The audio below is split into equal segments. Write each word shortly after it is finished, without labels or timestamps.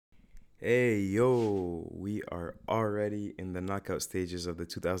Hey, yo, we are already in the knockout stages of the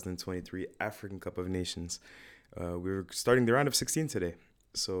 2023 African Cup of Nations. We're starting the round of 16 today.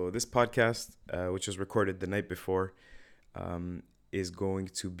 So, this podcast, which was recorded the night before, is going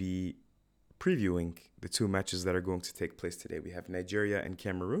to be previewing the two matches that are going to take place today. We have Nigeria and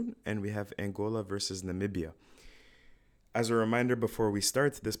Cameroon, and we have Angola versus Namibia. As a reminder, before we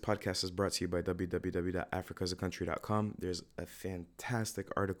start, this podcast is brought to you by www.africasaCountry.com. There's a fantastic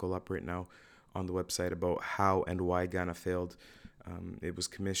article up right now on the website about how and why Ghana failed. It was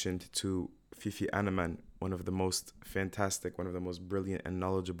commissioned to Fifi Anaman, one of the most fantastic, one of the most brilliant and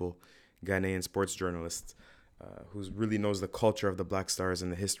knowledgeable Ghanaian sports journalists, who really knows the culture of the Black Stars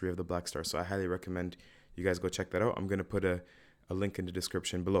and the history of the Black Stars. So I highly recommend you guys go check that out. I'm going to put a link in the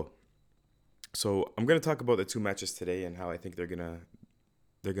description below. So I'm gonna talk about the two matches today and how I think they're gonna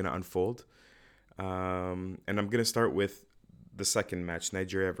unfold. And I'm gonna start with the second match,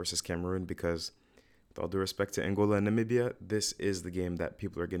 Nigeria versus Cameroon, because with all due respect to Angola and Namibia, this is the game that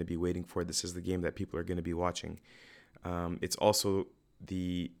people are gonna be waiting for. This is the game that people are gonna be watching. It's also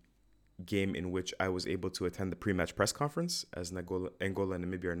the game in which I was able to attend the pre-match press conference, as Angola and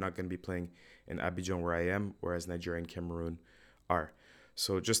Namibia are not going to be playing in Abidjan where I am, whereas Nigeria and Cameroon are.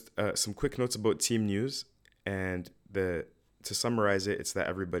 So just some quick notes about team news, and to summarize it, it's that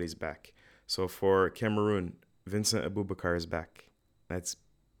everybody's back. So for Cameroon, Vincent Aboubakar is back. That's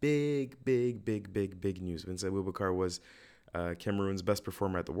big, big, big, big, big news. Vincent Aboubakar was Cameroon's best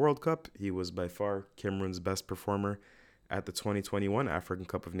performer at the World Cup. He was by far Cameroon's best performer at the 2021 African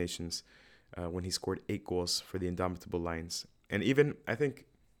Cup of Nations when he scored 8 goals for the Indomitable Lions. And even, I think,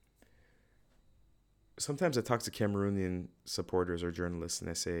 sometimes I talk to Cameroonian supporters or journalists and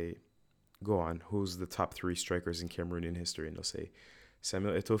I say, go on, who's the top 3 strikers in Cameroonian history? And they'll say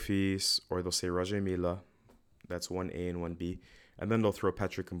Samuel Eto'o, or they'll say Roger Mila. That's 1A and 1B. And then they'll throw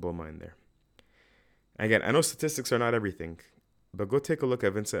Patrick Mboma in there. Again, I know statistics are not everything, but go take a look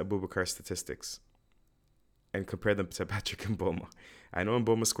at Vincent Aboubakar's statistics and compare them to Patrick Mboma. I know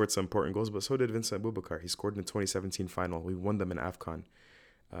Mboma scored some important goals, but so did Vincent Aboubakar. He scored in the 2017 final. We won them in Afcon.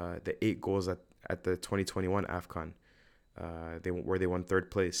 The 8 goals at the 2021 Afcon, where they won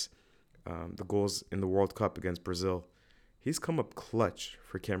 3rd place. The goals in the World Cup against Brazil. He's come up clutch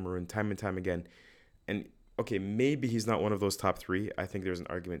for Cameroon time and time again. And okay, maybe he's not one of those top 3. I think there's an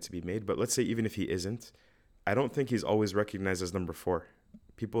argument to be made. But let's say even if he isn't, I don't think he's always recognized as number 4.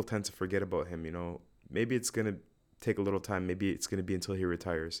 People tend to forget about him, Maybe it's going to take a little time. Maybe it's going to be until he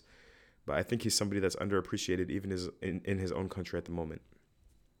retires. But I think he's somebody that's underappreciated even in his own country at the moment.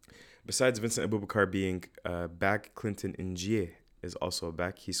 Besides Vincent Aboubakar being back, Clinton Njie is also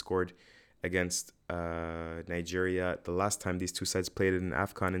back. He scored against Nigeria the last time these two sides played in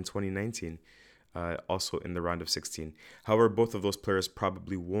Afcon in 2019, also in the round of 16. However, both of those players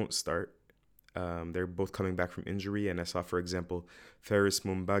probably won't start. They're both coming back from injury, and I saw, for example, Ferris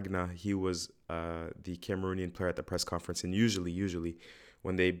Mumbagna. He was the Cameroonian player at the press conference, and usually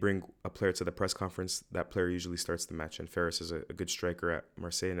when they bring a player to the press conference, that player usually starts the match, and Ferris is a good striker at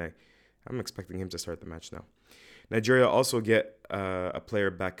Marseille, and I'm expecting him to start the match now. Nigeria also get a player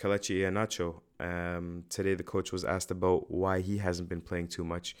back, Kelechi Iheanacho. Today the coach was asked about why he hasn't been playing too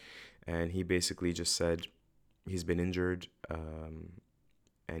much, and he basically just said he's been injured,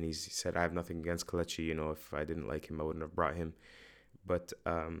 and he said, I have nothing against Kelechi. If I didn't like him, I wouldn't have brought him. But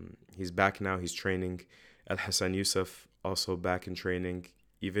he's back now. He's training. El Hassan Youssef also back in training.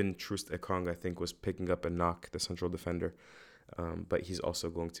 Even Troost Ekong, I think, was picking up a knock, the central defender. But he's also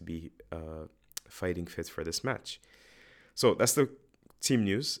going to be fighting fit for this match. So that's the team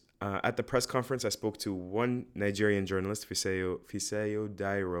news. At the press conference, I spoke to one Nigerian journalist, Fisayo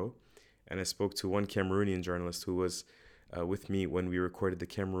Dairo, and I spoke to one Cameroonian journalist who was with me when we recorded the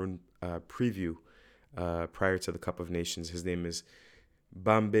Cameroon preview prior to the Cup of Nations. His name is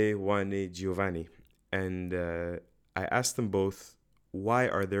Bambe Wane Giovanni. And I asked them both, why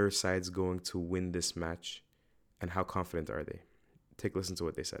are their sides going to win this match and how confident are they? Take a listen to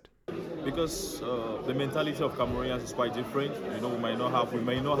what they said. Because the mentality of Cameroonians is quite different. We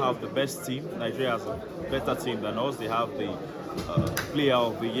may not have the best team. Nigeria has a better team than us. They have the player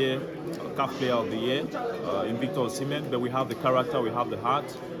of the year, CAF player of the year, in Victor Osimhen. But we have the character, we have the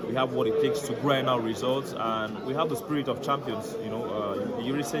heart, we have what it takes to grind out results, and we have the spirit of champions. The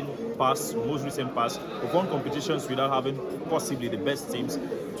most recent past, we've won competitions without having possibly the best teams.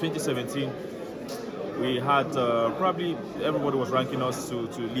 2017. We had probably everybody was ranking us to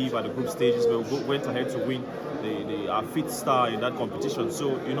leave at the group stages, but we went ahead to win our fifth star in that competition. So,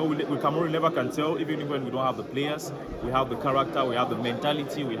 with Cameroon, never can tell, even when we don't have the players, we have the character, we have the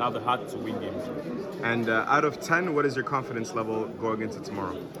mentality, we have the heart to win games. And out of 10, what is your confidence level going into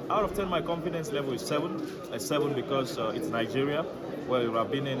tomorrow? Out of 10, my confidence level is 7. A 7 because it's Nigeria. Well, if it would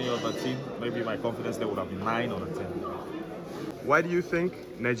have been any other team, maybe my confidence level would have been 9 or 10. Why do you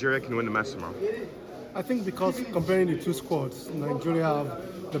think Nigeria can win the match tomorrow? I think because comparing the two squads, Nigeria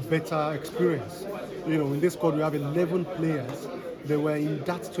have the better experience. In this squad we have 11 players. They were in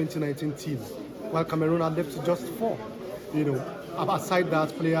that 2019 team, while Cameroon are left to just 4. Aside that,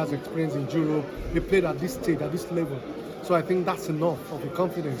 players' experience in Europe, they played at this stage, at this level. So I think that's enough of the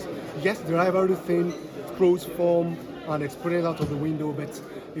confidence. Yes, the rivalry thing throws form and experience out of the window, but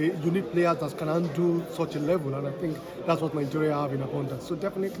you need players that can undo such a level, and I think that's what Nigeria have in abundance. So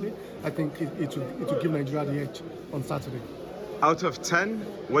definitely, I think it will give Nigeria the edge on Saturday. Out of 10,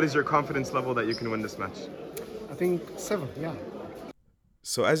 what is your confidence level that you can win this match? I think 7, yeah.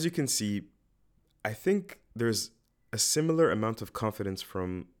 So as you can see, I think there's a similar amount of confidence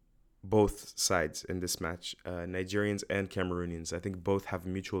from both sides in this match, Nigerians and Cameroonians. I think both have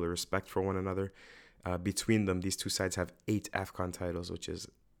mutual respect for one another. Between them, these two sides have 8 Afcon titles, which is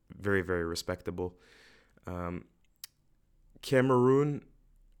very, very respectable. Cameroon,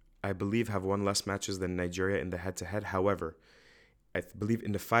 I believe, have won less matches than Nigeria in the head-to-head. However, I believe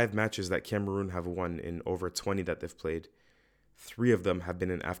in the 5 matches that Cameroon have won in over 20 that they've played, 3 of them have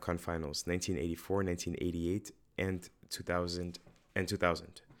been in Afcon finals, 1984, 1988, and 2000.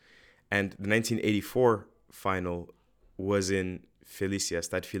 And the 1984 final was in Felicia,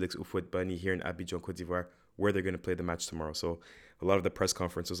 Stade Félix Houphouët-Boigny here in Abidjan, Côte d'Ivoire, where they're going to play the match tomorrow. So a lot of the press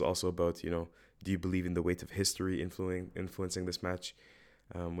conference was also about, do you believe in the weight of history influencing this match?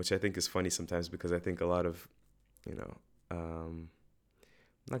 Which I think is funny sometimes because I think a lot of, I'm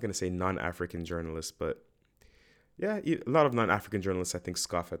not going to say non-African journalists, but yeah, a lot of non-African journalists I think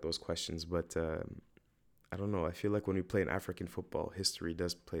scoff at those questions. But I don't know. I feel like when we play in African football, history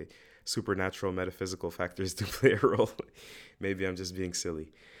does play. Supernatural, metaphysical factors do play a role. Maybe I'm just being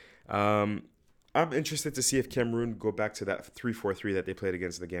silly. I'm interested to see if Cameroon go back to that 3-4-3 that they played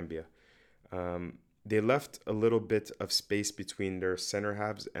against the Gambia. They left a little bit of space between their center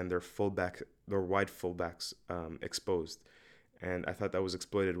halves and their wide fullbacks exposed. And I thought that was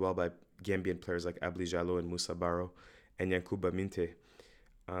exploited well by Gambian players like Abli Jallow and Moussa Barrow and Yankuba Minte.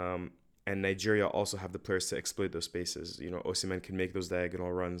 And Nigeria also have the players to exploit those spaces. Osimhen can make those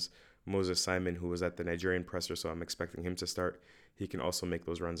diagonal runs. Moses Simon, who was at the Nigerian presser, so I'm expecting him to start, he can also make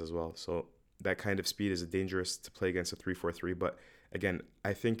those runs as well. So that kind of speed is dangerous to play against a 3-4-3. But again,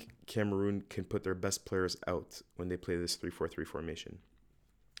 I think Cameroon can put their best players out when they play this 3-4-3 formation.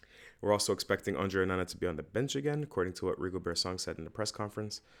 We're also expecting Andre Onana to be on the bench again, according to what Rigobert Song said in the press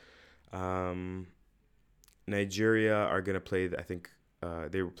conference. Nigeria are going to play, I think,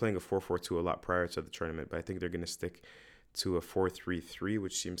 they were playing a 4-4-2 a lot prior to the tournament, but I think they're going to stick to a 4-3-3,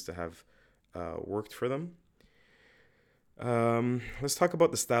 which seems to have worked for them. Let's talk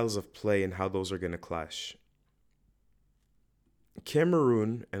about the styles of play and how those are going to clash.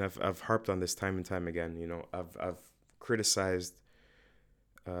 Cameroon, and I've harped on this time and time again, I've criticized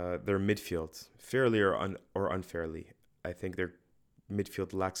their midfield, fairly or unfairly. I think their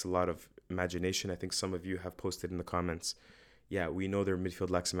midfield lacks a lot of imagination. I think some of you have posted in the comments, yeah, we know their midfield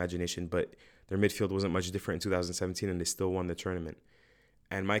lacks imagination, but their midfield wasn't much different in 2017 and they still won the tournament.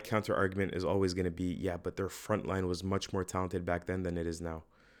 And my counter argument is always going to be, yeah, but their front line was much more talented back then than it is now.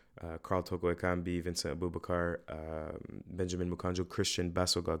 Karl Toko Ekambi, Vincent Aboubakar, Benjamin Mukanjo, Christian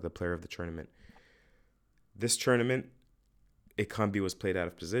Basogog, the player of the tournament. This tournament, Ekambi was played out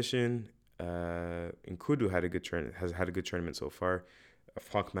of position. Nkudu has had a good tournament so far.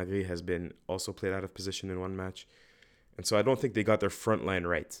 Franck Magri has been also played out of position in one match. And so I don't think they got their front line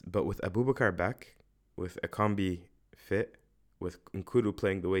right. But with Aboubakar back, with Ekambi fit, with Nkudu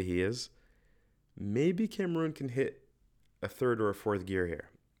playing the way he is, maybe Cameroon can hit a third or a fourth gear here.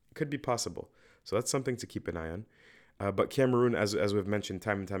 It could be possible. So that's something to keep an eye on. But Cameroon, as we've mentioned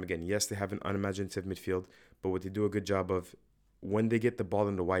time and time again, yes, they have an unimaginative midfield, but what they do a good job of, when they get the ball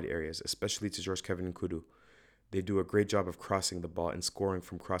in the wide areas, especially to George Kevin Nkudu, they do a great job of crossing the ball and scoring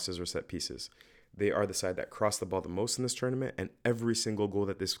from crosses or set pieces. They are the side that crossed the ball the most in this tournament, and every single goal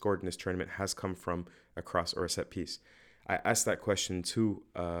that they scored in this tournament has come from a cross or a set piece. I asked that question to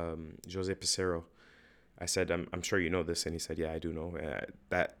Jose Pissarro. I said, I'm sure you know this, and he said, yeah, I do know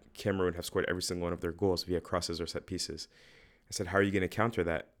that Cameroon have scored every single one of their goals via crosses or set pieces. I said, how are you going to counter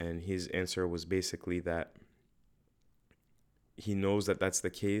that? And his answer was basically that he knows that that's the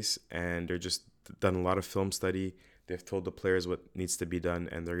case, and they're just done a lot of film study. They've told the players what needs to be done,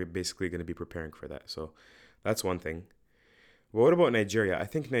 and they're basically going to be preparing for that. So that's one thing. But what about Nigeria? I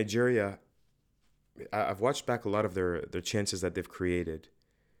think Nigeria, I've watched back a lot of their chances that they've created,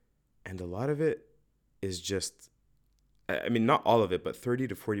 and a lot of it is just, I mean, not all of it, but 30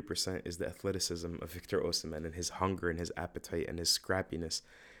 to 40% is the athleticism of Victor Osimhen and his hunger and his appetite and his scrappiness,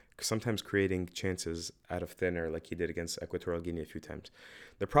 sometimes creating chances out of thin air like he did against Equatorial Guinea a few times.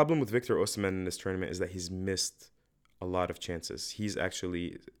 The problem with Victor Osimhen in this tournament is that he's missed a lot of chances. He's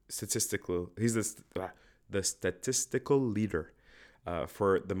actually he's the statistical leader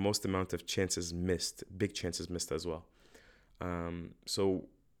for the most amount of chances missed, big chances missed as well. So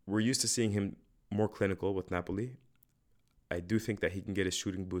we're used to seeing him more clinical with Napoli. I do think that he can get his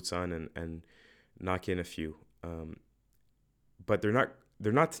shooting boots on and knock in a few. But they're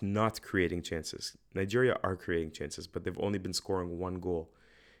not creating chances. Nigeria are creating chances, but they've only been scoring one goal,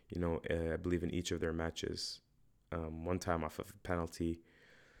 I believe in each of their matches. One time off of a penalty.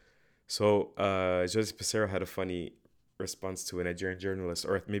 So Jose Pesero had a funny response to a Nigerian journalist,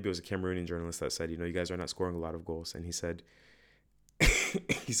 or maybe it was a Cameroonian journalist that said, you guys are not scoring a lot of goals. And he said,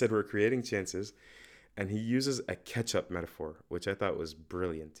 we're creating chances. And he uses a ketchup metaphor, which I thought was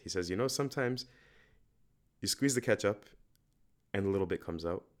brilliant. He says, sometimes you squeeze the ketchup and a little bit comes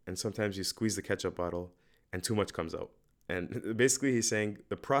out. And sometimes you squeeze the ketchup bottle and too much comes out. And basically he's saying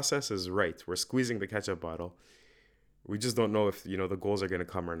the process is right. We're squeezing the ketchup bottle. We just don't know if, the goals are going to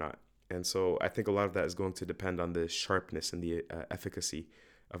come or not. And so I think a lot of that is going to depend on the sharpness and the efficacy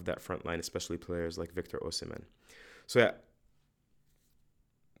of that front line, especially players like Victor Osimhen. So yeah,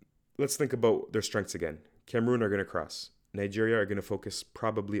 let's think about their strengths again. Cameroon are going to cross. Nigeria are going to focus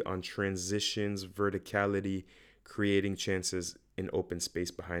probably on transitions, verticality, creating chances in open space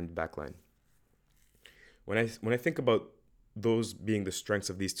behind backline. When I think about those being the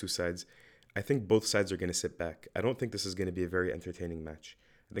strengths of these two sides, I think both sides are going to sit back. I don't think this is going to be a very entertaining match.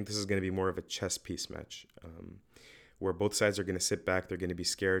 I think this is going to be more of a chess piece match, where both sides are going to sit back. They're going to be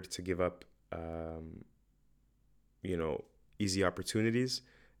scared to give up, easy opportunities.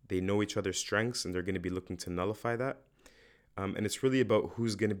 They know each other's strengths, and they're going to be looking to nullify that. And it's really about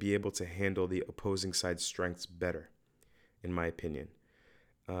who's going to be able to handle the opposing side's strengths better, in my opinion.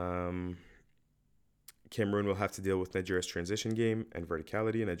 Cameroon will have to deal with Nigeria's transition game and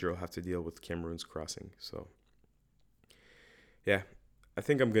verticality, and Nigeria will have to deal with Cameroon's crossing. So, yeah, I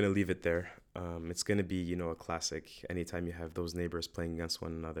think I'm going to leave it there. It's going to be, a classic. Anytime you have those neighbors playing against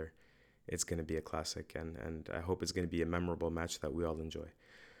one another, it's going to be a classic, and I hope it's going to be a memorable match that we all enjoy.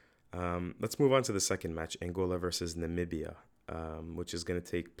 Let's move on to the second match, Angola versus Namibia, which is going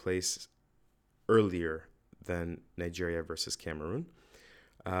to take place earlier than Nigeria versus Cameroon.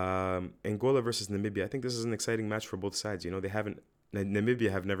 Angola versus Namibia, I think this is an exciting match for both sides.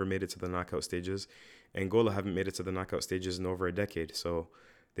 Namibia have never made it to the knockout stages. Angola haven't made it to the knockout stages in over a decade. So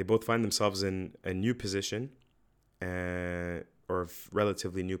they both find themselves in a new position, or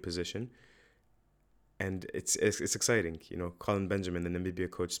relatively new position. And it's exciting. Colin Benjamin, the Namibia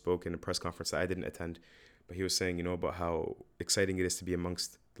coach, spoke in a press conference that I didn't attend, but he was saying, about how exciting it is to be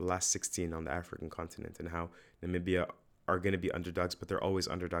amongst the last 16 on the African continent, and how Namibia are going to be underdogs, but they're always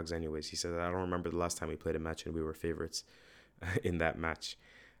underdogs anyways. He said, I don't remember the last time we played a match and we were favorites in that match.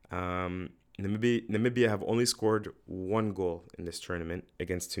 Namibia have only scored one goal in this tournament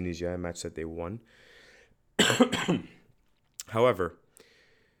against Tunisia, a match that they won. However,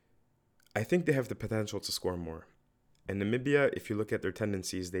 I think they have the potential to score more. And Namibia, if you look at their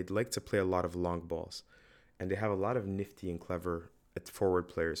tendencies, they'd like to play a lot of long balls. And they have a lot of nifty and clever forward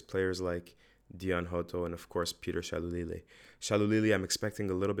players like Dion Hoto and, of course, Peter Shalulile. Shalulile, I'm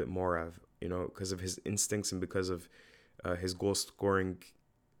expecting a little bit more of, because of his instincts and because of his goal-scoring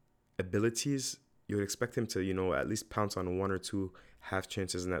abilities. You would expect him to, at least pounce on one or two half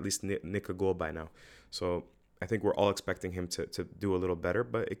chances and at least nick a goal by now. So I think we're all expecting him to do a little better,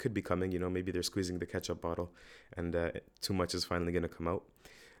 but it could be coming. Maybe they're squeezing the ketchup bottle and too much is finally going to come out.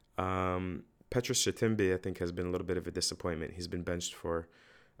 Petrus Chetimbe, I think, has been a little bit of a disappointment. He's been benched for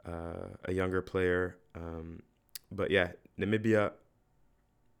a younger player. But yeah, Namibia,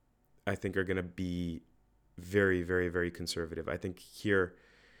 I think, are going to be very, very, very conservative. I think here,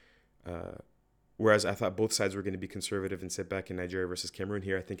 whereas I thought both sides were going to be conservative and sit back in Nigeria versus Cameroon,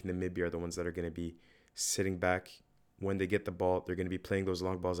 here I think Namibia are the ones that are going to be sitting back. When they get the ball, they're going to be playing those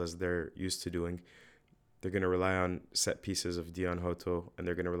long balls as they're used to doing. They're going to rely on set pieces of Dion Hoto, and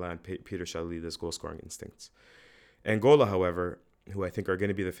they're going to rely on Peter Shalila's goal-scoring instincts. Angola, however, who I think are going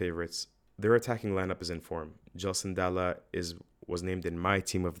to be the favorites, their attacking lineup is in form. Gelson Dalla was named in my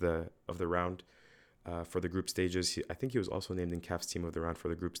team of the round. for the group stages. I think he was also named in CAF's team of the round for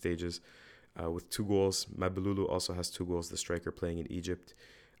the group stages with 2 goals. Mabululu also has 2 goals, the striker playing in Egypt.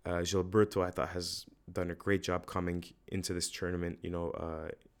 Gilberto, I thought, has done a great job coming into this tournament,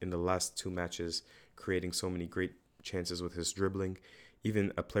 in the last 2 matches, creating so many great chances with his dribbling.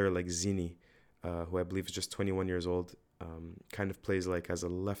 Even a player like Zini, who I believe is just 21 years old, kind of plays like as a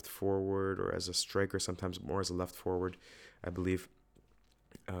left forward or as a striker, sometimes more as a left forward, I believe.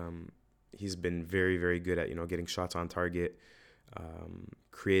 He's been very, very good at, getting shots on target,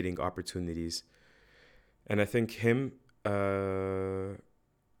 creating opportunities. And I think him, and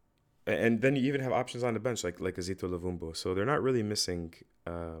then you even have options on the bench like Azito Lavumbo. So they're not really missing,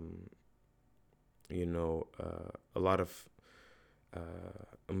 a lot of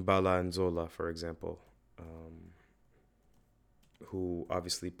Mbala and Zola, for example, who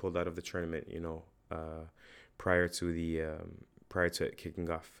obviously pulled out of the tournament, prior to it kicking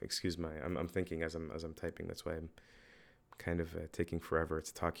off. Excuse me, I'm thinking as I'm typing. That's why I'm kind of taking forever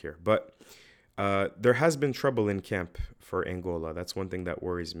to talk here. But there has been trouble in camp for Angola. That's one thing that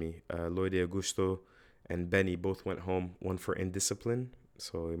worries me. Lloyd Augusto and Benny both went home, one for indiscipline,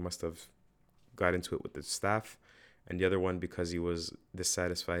 so he must have got into it with the staff, and the other one because he was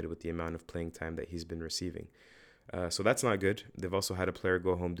dissatisfied with the amount of playing time that he's been receiving. So that's not good. They've also had a player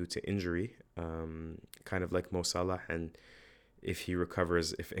go home due to injury, kind of like Mo Salah, and if he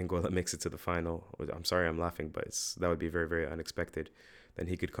recovers, if Angola makes it to the final, I'm sorry I'm laughing, but that would be very, very unexpected, then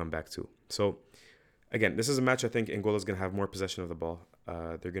he could come back too. So again, this is a match I think Angola's going to have more possession of the ball.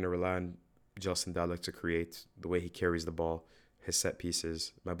 They're going to rely on Gelson Dalek to create, the way he carries the ball, his set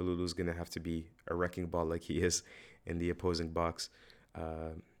pieces. Mabululu's going to have to be a wrecking ball like he is in the opposing box.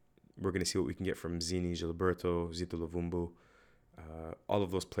 We're going to see what we can get from Zini, Gilberto, Zito Lavumbu. All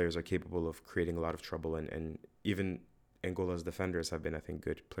of those players are capable of creating a lot of trouble, and even Angola's defenders have been, I think,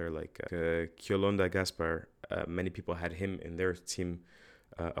 good. Player like Kyolonda Gaspar, many people had him in their team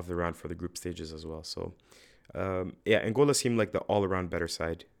of the round for the group stages as well. So, Angola seemed like the all-around better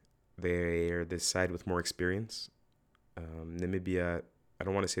side. They're this side with more experience. Namibia, I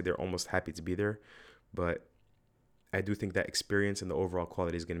don't want to say they're almost happy to be there, but I do think that experience and the overall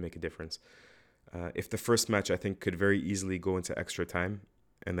quality is going to make a difference. If the first match, I think, could very easily go into extra time,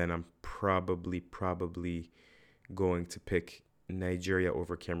 and then I'm probably going to pick Nigeria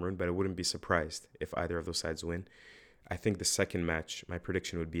over Cameroon, but I wouldn't be surprised if either of those sides win. I think the second match, my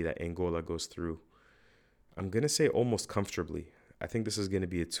prediction would be that Angola goes through, I'm going to say almost comfortably. I think this is going to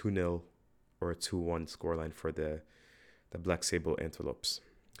be a 2-0 or a 2-1 scoreline for the Black Sable Antelopes.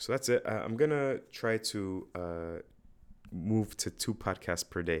 So that's it. I'm going to try to move to 2 podcasts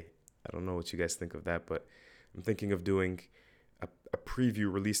per day. I don't know what you guys think of that, but I'm thinking of doing a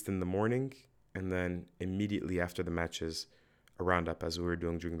preview released in the morning and then immediately after the matches, a roundup as we were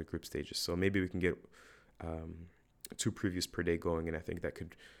doing during the group stages. So maybe we can get 2 previews per day going, and I think that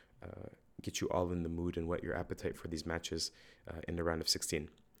could get you all in the mood and whet your appetite for these matches in the round of 16.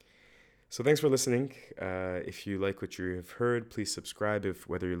 So thanks for listening. If you like what you have heard, please subscribe.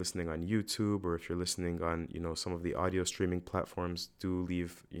 Whether you're listening on YouTube or if you're listening on some of the audio streaming platforms, do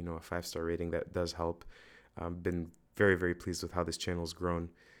leave a 5-star rating. That does help. I've been very, very pleased with how this channel has grown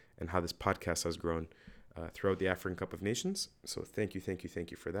and how this podcast has grown throughout the African Cup of Nations. So thank you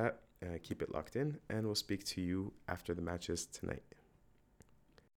for that. Keep it locked in, and we'll speak to you after the matches tonight.